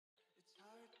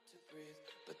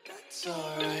That's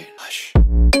alright. Hush.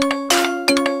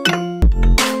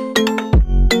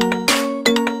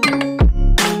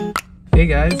 Hey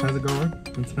guys, how's it going?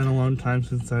 It's been a long time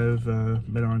since I've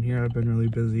been on here. I've been really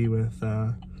busy with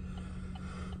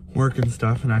work and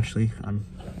stuff, and actually I'm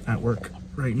at work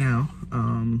right now.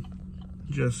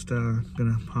 Just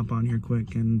gonna hop on here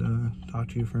quick and talk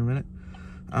to you for a minute.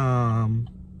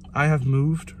 I have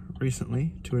moved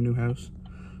recently to a new house.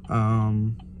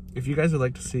 If you guys would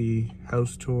like to see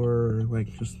house tour, or like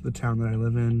just the town that I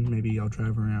live in, maybe I'll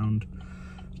drive around,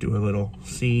 do a little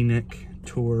scenic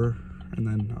tour, and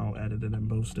then I'll edit it and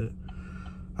post it.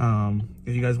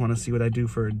 If you guys want to see what I do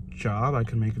for a job, I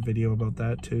can make a video about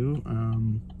that too.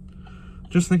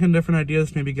 Just thinking different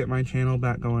ideas, maybe get my channel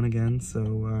back going again.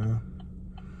 So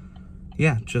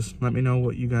yeah, just let me know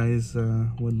what you guys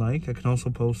would like. I can also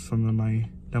post some of my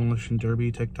demolition derby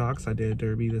TikToks. I did a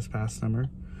derby this past summer.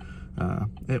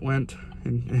 It went,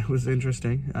 and it was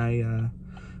interesting. I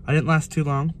didn't last too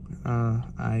long.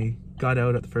 I got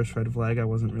out at the first red flag. I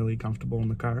wasn't really comfortable in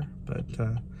the car, but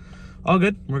all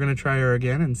good. We're gonna try her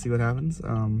again and see what happens.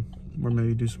 Or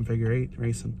maybe do some figure 8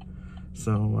 racing.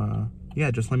 So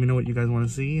yeah, just let me know what you guys want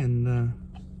to see, and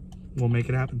we'll make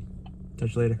it happen.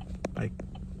 Touch you later. Bye.